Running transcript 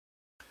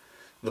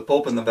The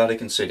Pope in the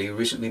Vatican City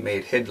recently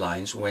made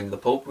headlines when the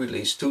Pope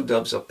released 2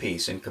 doves of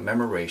peace in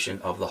commemoration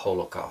of the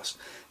Holocaust.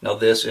 Now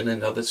this in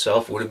and of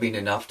itself would have been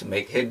enough to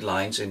make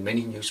headlines in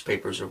many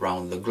newspapers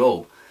around the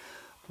globe.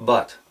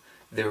 But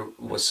there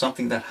was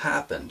something that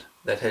happened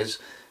that has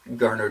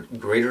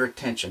garnered greater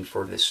attention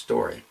for this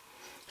story.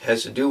 It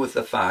has to do with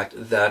the fact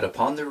that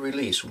upon their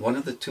release, one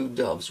of the 2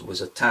 doves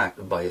was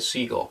attacked by a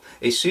seagull.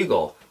 A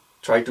seagull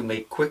tried to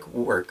make quick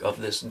work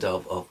of this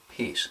dove of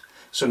peace.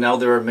 So now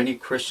there are many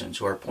Christians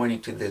who are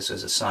pointing to this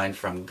as a sign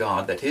from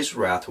God that His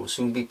wrath will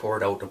soon be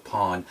poured out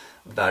upon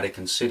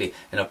Vatican City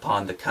and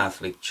upon the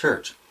Catholic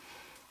Church.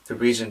 The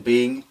reason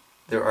being,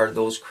 there are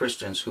those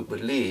Christians who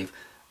believe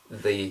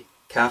the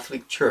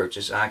Catholic Church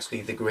is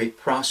actually the great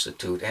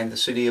prostitute and the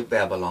city of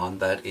Babylon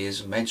that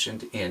is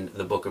mentioned in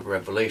the book of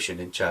Revelation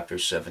in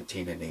chapters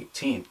 17 and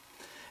 18.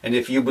 And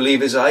if you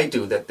believe as I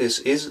do that this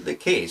is the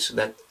case,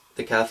 that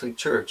the Catholic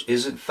Church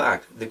is in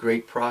fact the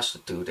great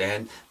prostitute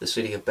and the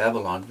city of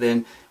Babylon,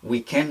 then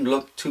we can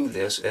look to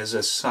this as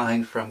a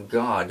sign from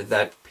God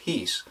that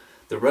peace,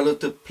 the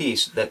relative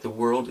peace that the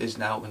world is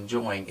now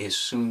enjoying, is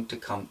soon to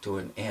come to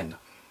an end.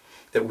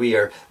 That we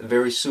are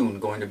very soon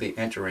going to be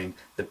entering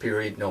the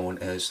period known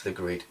as the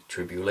Great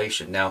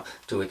Tribulation. Now,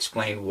 to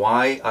explain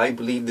why I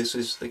believe this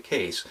is the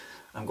case,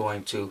 I'm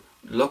going to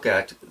look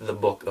at the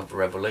book of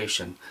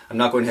Revelation. I'm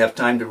not going to have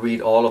time to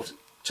read all of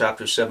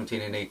chapters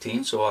 17 and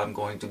 18, so I'm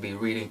going to be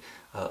reading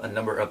a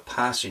number of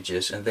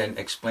passages and then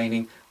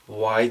explaining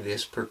why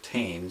this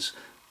pertains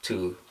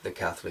to the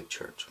Catholic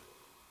Church.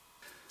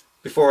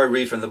 Before I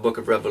read from the book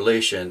of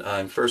Revelation,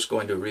 I'm first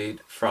going to read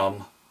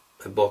from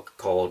a book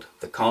called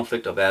The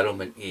Conflict of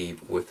Adam and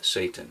Eve with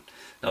Satan.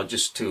 Now,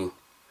 just to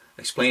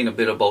explain a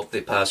bit about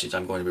the passage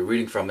I'm going to be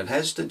reading from, it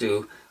has to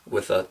do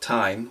with a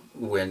time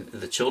when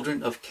the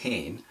children of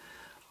Cain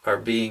are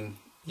being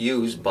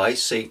used by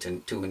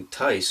Satan to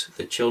entice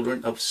the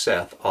children of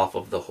Seth off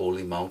of the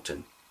holy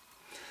mountain.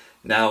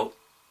 Now,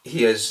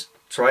 he has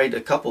tried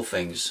a couple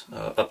things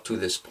up to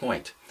this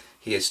point.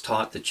 He has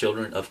taught the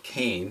children of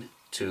Cain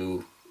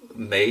to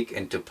make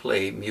and to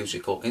play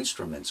musical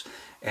instruments,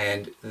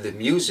 and the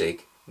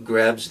music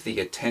grabs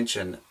the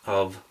attention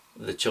of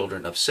the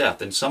children of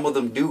Seth, and some of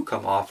them do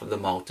come off of the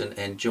mountain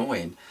and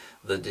join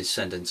the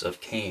descendants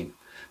of Cain.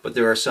 But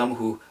there are some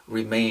who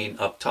remain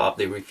up top.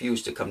 They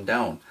refuse to come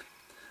down.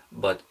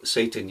 But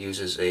Satan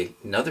uses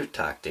another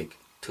tactic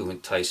to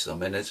entice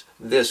them, and it's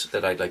this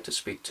that I'd like to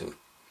speak to.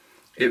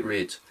 It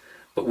reads,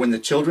 "But when the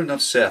children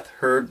of Seth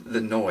heard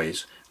the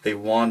noise, they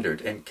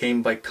wandered and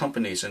came by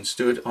companies and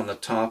stood on the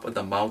top of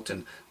the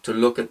mountain to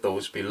look at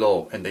those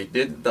below, and they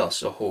did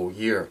thus a whole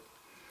year.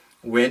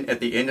 When at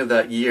the end of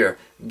that year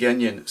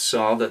Gideon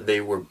saw that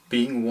they were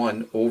being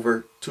won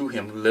over to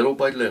him little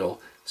by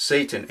little,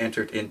 Satan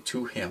entered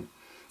into him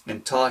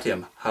and taught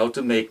him how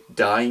to make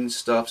dyeing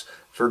stuffs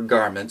for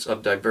garments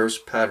of diverse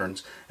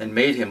patterns, and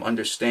made him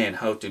understand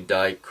how to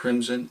dye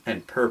crimson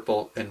and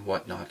purple and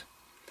whatnot.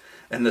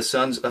 And the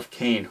sons of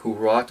Cain, who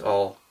wrought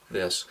all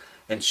this,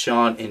 and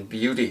shone in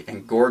beauty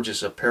and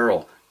gorgeous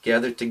apparel,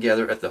 gathered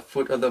together at the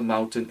foot of the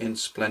mountain in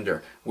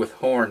splendor, with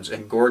horns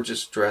and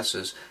gorgeous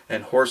dresses,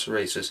 and horse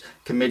races,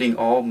 committing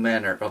all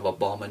manner of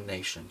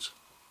abominations."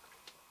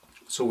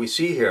 So we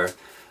see here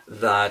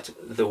that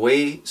the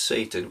way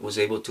Satan was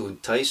able to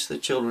entice the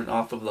children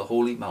off of the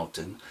holy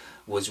mountain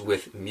was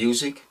with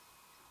music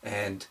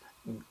and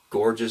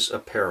gorgeous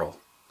apparel.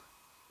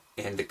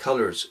 And the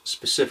colors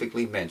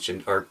specifically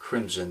mentioned are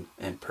crimson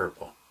and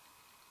purple.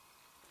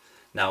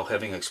 Now,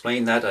 having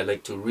explained that, I'd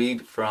like to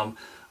read from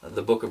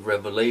the book of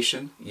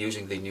Revelation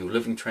using the New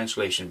Living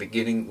Translation,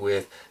 beginning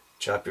with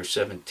chapter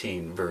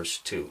 17, verse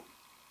 2.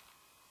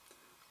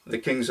 "The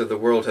kings of the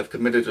world have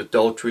committed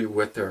adultery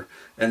with her,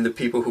 and the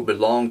people who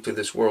belong to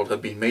this world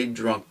have been made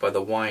drunk by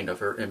the wine of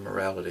her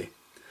immorality.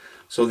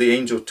 So the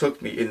angel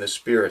took me in the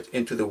spirit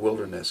into the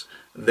wilderness.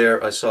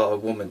 There I saw a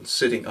woman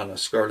sitting on a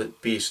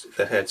scarlet beast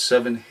that had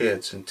 7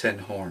 heads and 10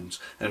 horns,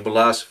 and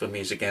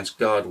blasphemies against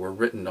God were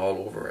written all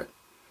over it.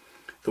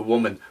 The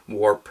woman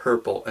wore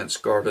purple and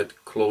scarlet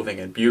clothing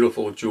and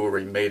beautiful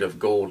jewelry made of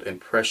gold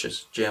and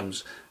precious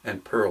gems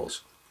and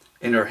pearls.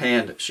 In her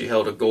hand she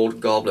held a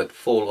gold goblet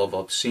full of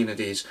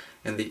obscenities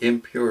and the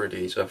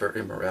impurities of her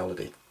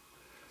immorality.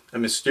 A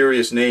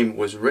mysterious name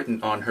was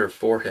written on her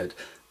forehead,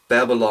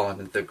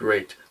 Babylon the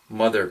Great,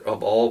 mother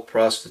of all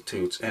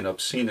prostitutes and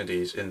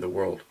obscenities in the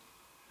world.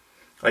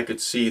 I could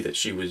see that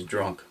she was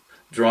drunk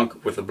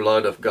with the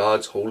blood of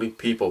God's holy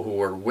people who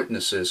were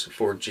witnesses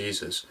for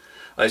Jesus.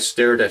 I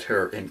stared at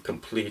her in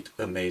complete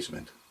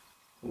amazement."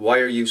 "Why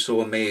are you so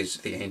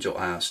amazed?" the angel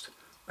asked.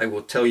 "I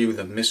will tell you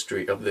the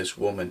mystery of this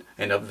woman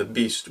and of the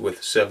beast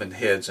with 7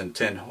 heads and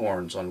 10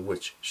 horns on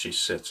which she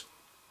sits.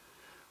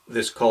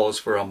 This calls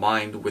for a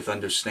mind with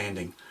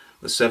understanding.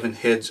 The 7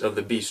 heads of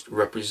the beast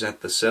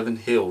represent the 7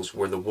 hills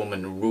where the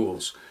woman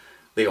rules.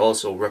 They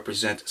also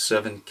represent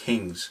 7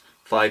 kings.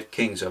 5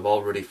 kings have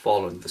already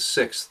fallen. The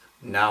 6th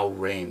now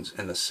reigns,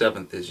 and the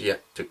 7th is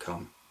yet to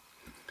come.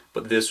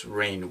 But this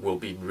reign will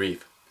be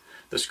brief.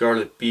 The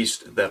scarlet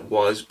beast that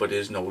was but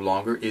is no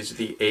longer is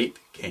the 8th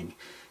king.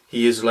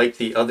 He is like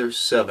the other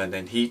 7,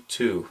 and he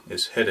too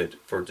is headed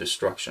for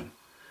destruction.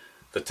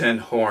 The 10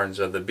 horns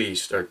of the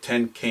beast are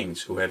 10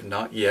 kings who have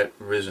not yet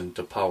risen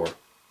to power.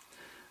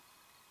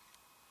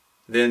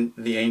 Then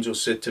the angel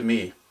said to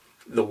me,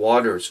 the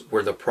waters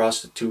where the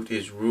prostitute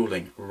is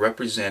ruling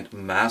represent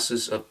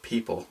masses of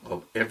people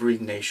of every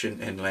nation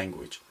and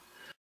language.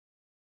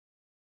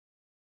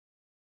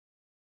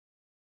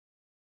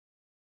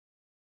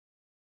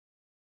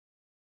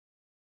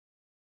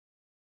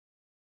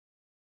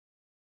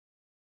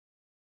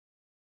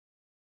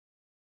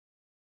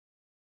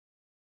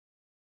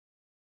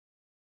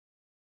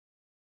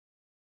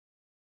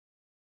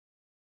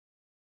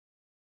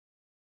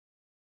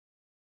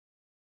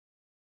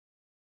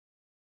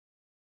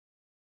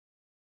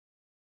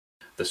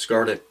 The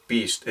scarlet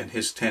beast and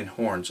his 10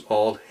 horns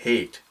all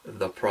hate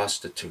the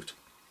prostitute.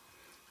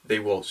 They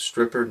will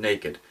strip her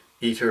naked,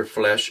 eat her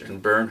flesh,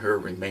 and burn her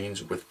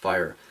remains with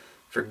fire.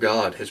 For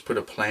God has put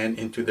a plan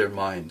into their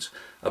minds,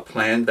 a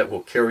plan that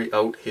will carry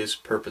out his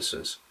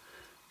purposes.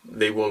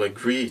 They will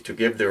agree to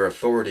give their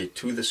authority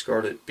to the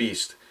scarlet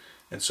beast,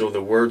 and so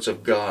the words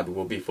of God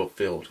will be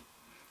fulfilled.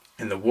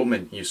 And the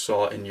woman you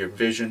saw in your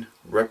vision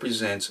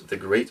represents the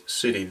great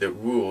city that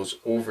rules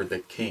over the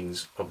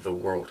kings of the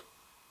world.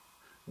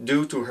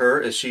 Do to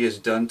her as she has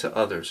done to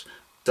others,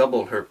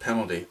 double her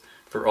penalty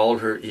for all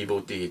her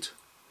evil deeds.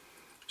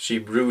 She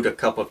brewed a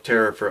cup of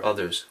terror for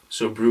others,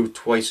 so brew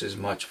twice as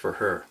much for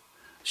her.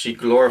 She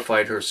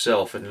glorified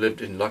herself and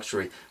lived in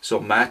luxury, so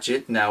match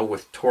it now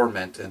with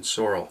torment and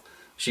sorrow.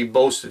 She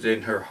boasted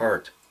in her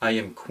heart, I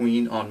am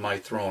queen on my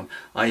throne,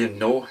 I am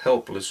no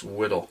helpless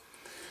widow,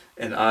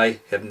 and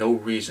I have no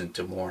reason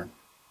to mourn.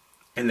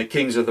 And the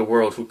kings of the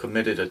world who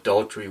committed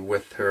adultery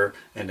with her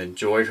and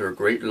enjoyed her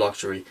great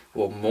luxury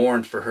will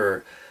mourn for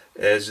her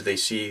as they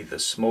see the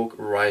smoke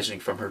rising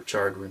from her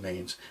charred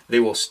remains.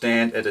 They will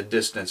stand at a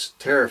distance,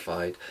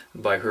 terrified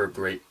by her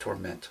great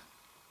torment.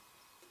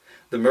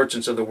 The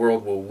merchants of the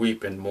world will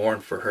weep and mourn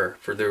for her,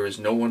 for there is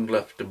no one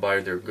left to buy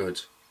their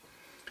goods.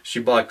 She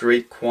bought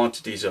great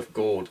quantities of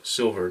gold,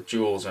 silver,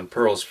 jewels, and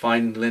pearls,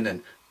 fine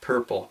linen,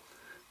 purple,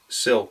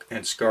 silk,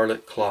 and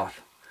scarlet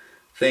cloth,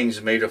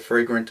 things made of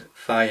fragrant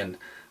thyine,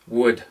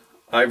 wood,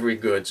 ivory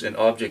goods, and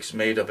objects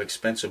made of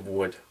expensive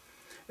wood,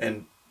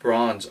 and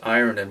bronze,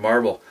 iron, and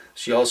marble.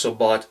 She also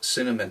bought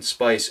cinnamon,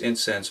 spice,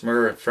 incense,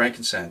 myrrh,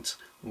 frankincense,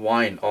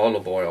 wine,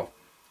 olive oil,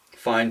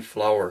 fine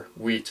flour,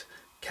 wheat,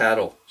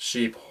 cattle,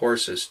 sheep,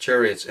 horses,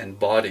 chariots, and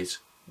bodies,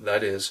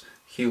 that is,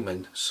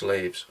 human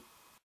slaves.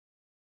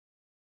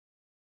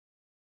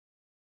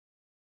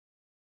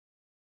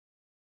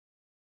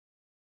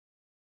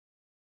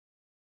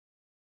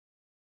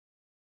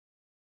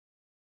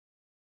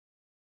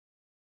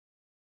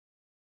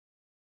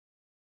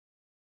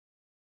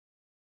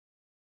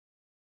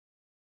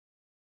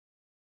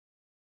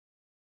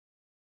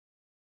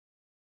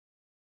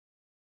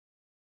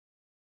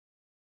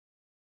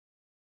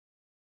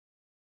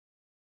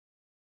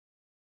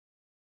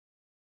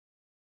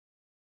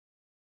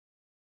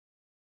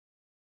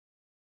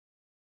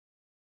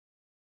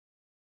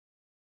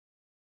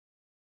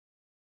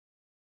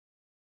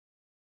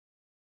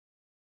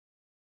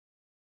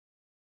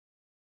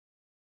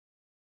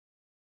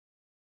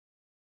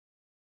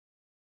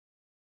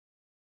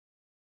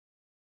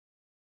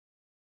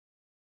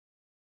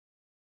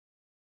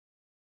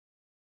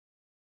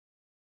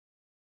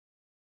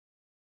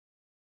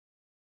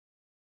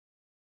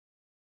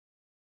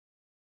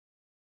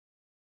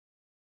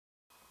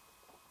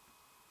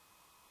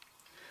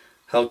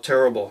 How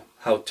terrible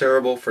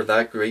for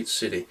that great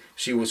city!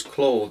 She was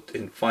clothed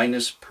in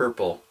finest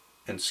purple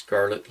and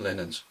scarlet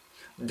linens,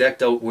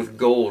 decked out with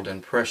gold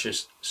and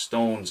precious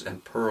stones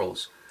and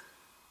pearls.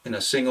 In a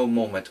single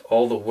moment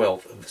all the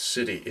wealth of the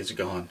city is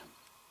gone.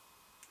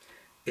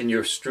 In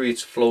your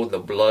streets flow the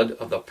blood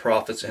of the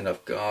prophets and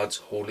of God's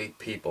holy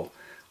people,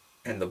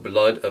 and the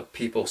blood of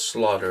people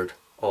slaughtered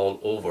all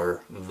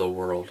over the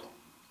world.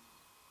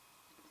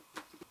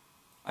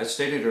 I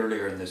stated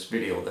earlier in this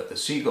video that the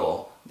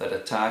seagull that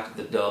attacked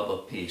the dove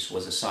of peace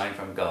was a sign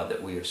from God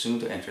that we are soon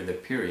to enter the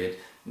period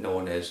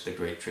known as the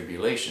Great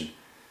Tribulation,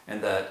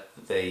 and that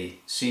the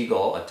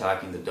seagull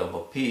attacking the dove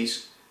of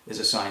peace is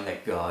a sign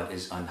that God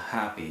is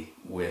unhappy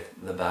with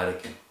the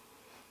Vatican.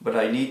 But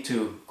I need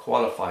to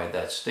qualify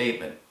that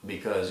statement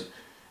because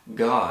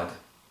God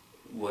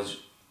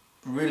was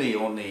really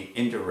only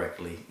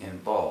indirectly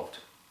involved.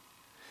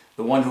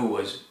 The one who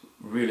was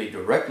really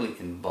directly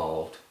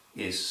involved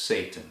is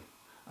Satan.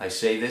 I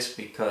say this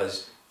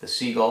because the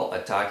seagull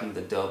attacking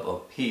the dove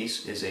of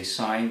peace is a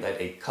sign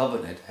that a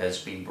covenant has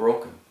been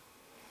broken.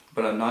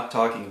 But I'm not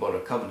talking about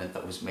a covenant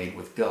that was made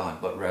with God,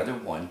 but rather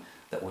one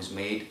that was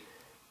made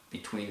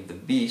between the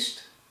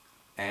beast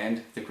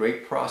and the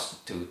great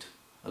prostitute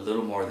a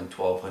little more than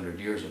 1200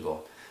 years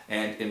ago.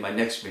 And in my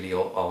next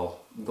video I'll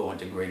go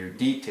into greater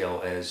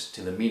detail as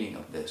to the meaning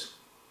of this.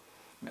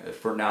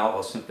 For now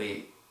I'll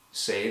simply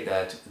say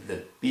that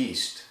the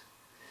beast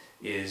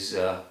is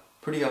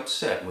pretty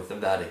upset with the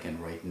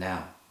Vatican right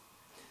now.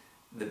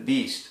 The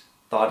beast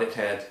thought it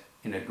had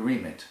an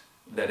agreement,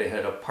 that it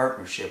had a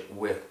partnership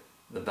with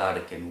the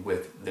Vatican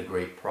with the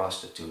great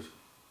prostitute.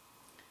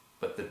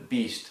 But the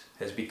beast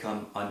has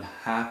become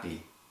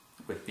unhappy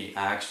with the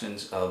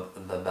actions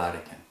of the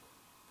Vatican.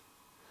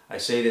 I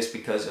say this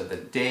because of the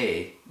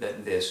day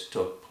that this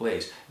took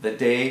place. The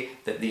day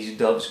that these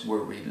doves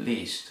were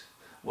released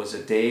was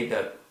a day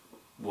that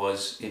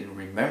was in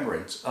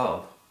remembrance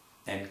of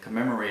and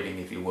commemorating,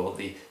 if you will,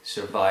 the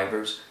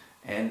survivors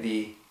and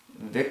the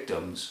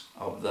victims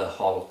of the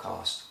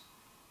Holocaust.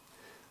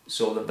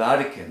 So the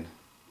Vatican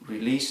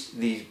released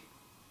these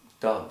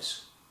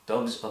doves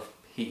of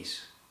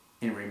peace,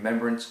 in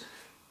remembrance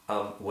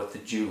of what the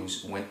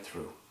Jews went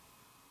through.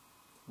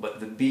 But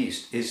the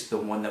beast is the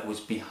one that was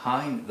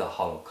behind the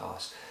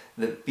Holocaust.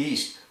 The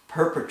beast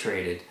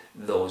perpetrated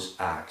those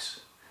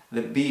acts.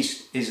 The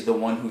beast is the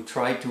one who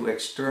tried to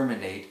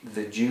exterminate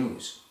the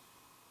Jews.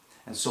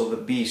 And so the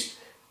beast,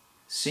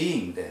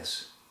 seeing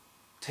this,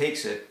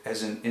 takes it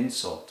as an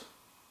insult.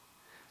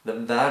 The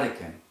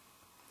Vatican,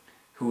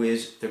 who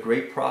is the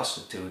great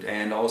prostitute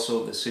and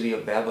also the city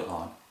of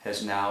Babylon,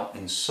 has now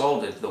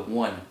insulted the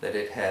one that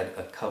it had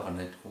a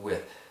covenant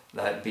with,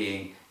 that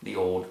being the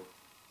old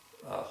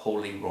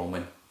Holy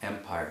Roman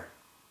Empire.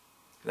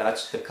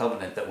 That's the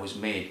covenant that was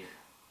made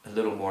a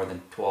little more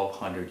than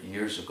 1200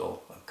 years ago.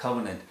 A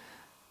covenant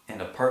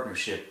and a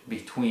partnership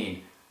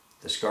between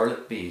the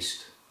scarlet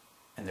beast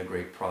and the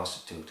great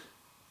prostitute.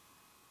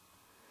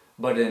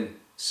 But in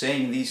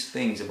saying these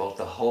things about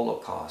the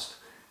Holocaust,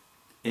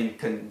 in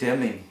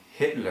condemning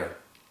Hitler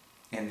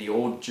and the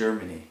old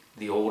Germany,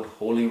 the old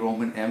Holy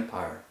Roman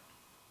Empire,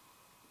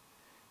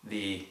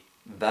 the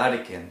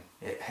Vatican,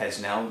 it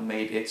has now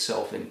made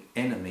itself an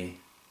enemy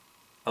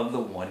of the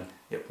one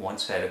it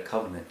once had a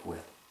covenant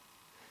with.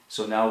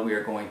 So now we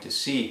are going to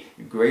see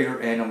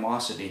greater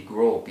animosity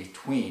grow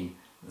between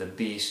the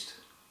beast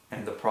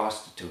and the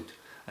prostitute,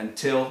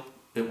 until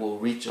it will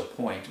reach a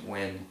point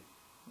when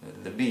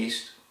the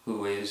beast,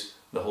 who is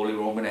the Holy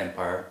Roman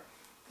Empire,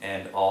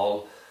 and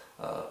all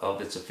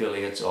of its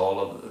affiliates, all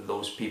of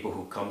those people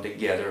who come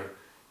together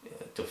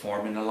to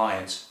form an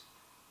alliance,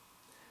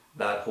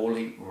 that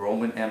Holy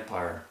Roman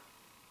Empire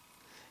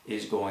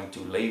is going to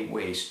lay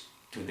waste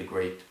to the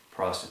great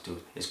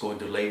prostitute. It's going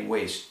to lay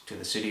waste to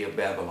the city of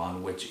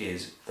Babylon, which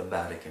is the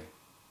Vatican.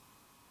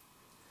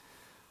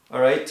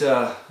 Alright,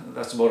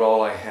 that's about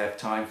all I have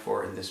time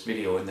for in this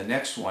video. In the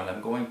next one,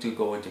 I'm going to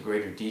go into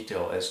greater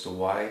detail as to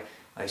why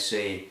I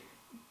say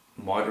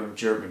modern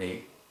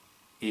Germany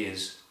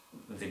is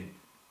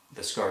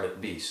the scarlet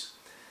beast.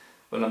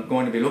 But I'm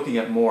going to be looking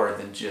at more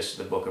than just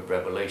the book of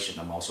Revelation.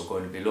 I'm also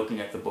going to be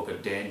looking at the book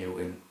of Daniel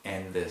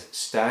and the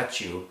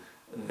statue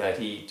that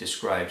he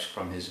describes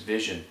from his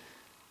vision.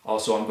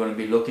 Also, I'm going to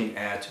be looking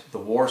at the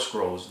war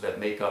scrolls that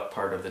make up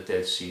part of the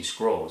Dead Sea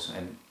Scrolls,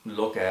 and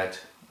look at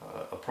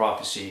a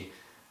prophecy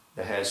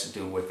that has to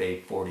do with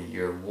a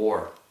 40-year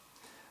war.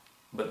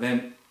 But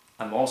then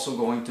I'm also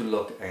going to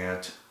look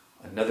at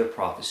another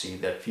prophecy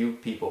that few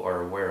people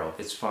are aware of.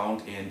 It's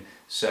found in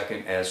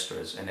 2nd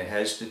Esdras, and it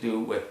has to do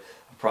with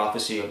a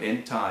prophecy of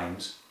end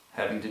times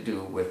having to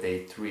do with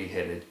a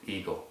three-headed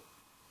eagle.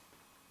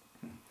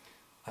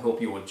 I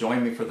hope you will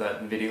join me for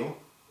that video,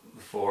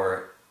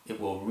 for it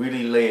will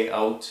really lay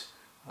out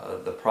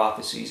the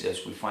prophecies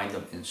as we find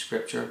them in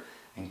Scripture,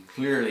 and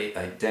clearly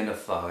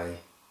identify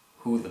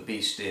who the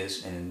beast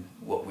is and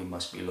what we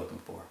must be looking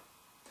for.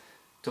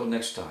 Till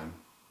next time,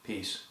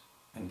 peace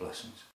and blessings.